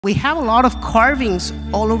We have a lot of carvings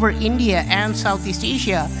all over India and Southeast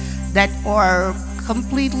Asia that are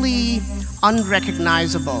completely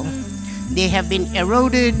unrecognizable. They have been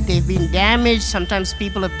eroded, they've been damaged, sometimes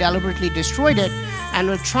people have deliberately destroyed it, and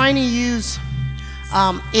we're trying to use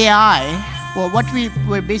AI. Well, what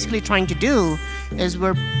we're basically trying to do is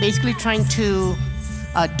we're basically trying to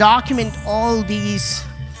document all these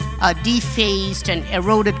defaced and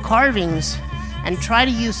eroded carvings and try to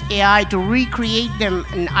use AI to recreate them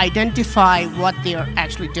and identify what they're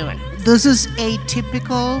actually doing. This is a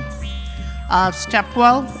typical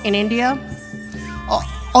stepwell in India.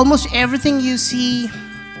 Almost everything you see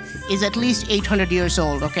is at least 800 years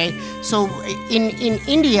old, okay? So in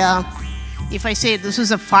India, if I say this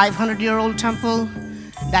is a 500-year-old temple,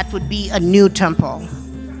 that would be a new temple.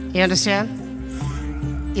 You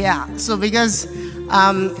understand? Yeah, so because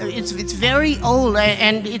it's very old,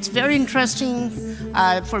 and it's very interesting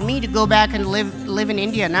for me to go back and live in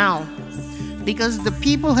India now, because the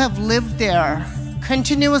people have lived there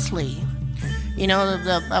continuously. You know,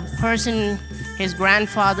 a person, his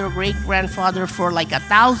grandfather, great-grandfather, for like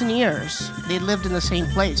 1,000 years, they lived in the same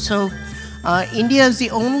place. So India is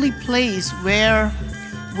the only place where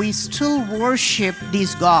we still worship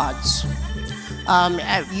these gods.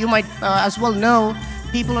 You might as well know,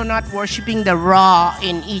 people are not worshiping the Ra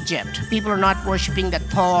in Egypt. People are not worshiping the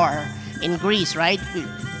Thor in Greece, right?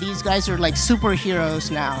 These guys are like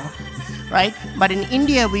superheroes now, right? But in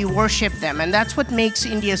India, we worship them. And that's what makes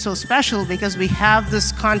India so special, because we have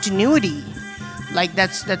this continuity like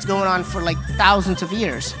that's going on for like thousands of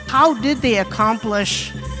years. How did they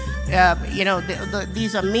accomplish you know,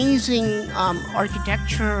 these amazing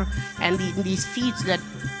architecture and these feats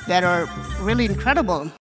that are really incredible?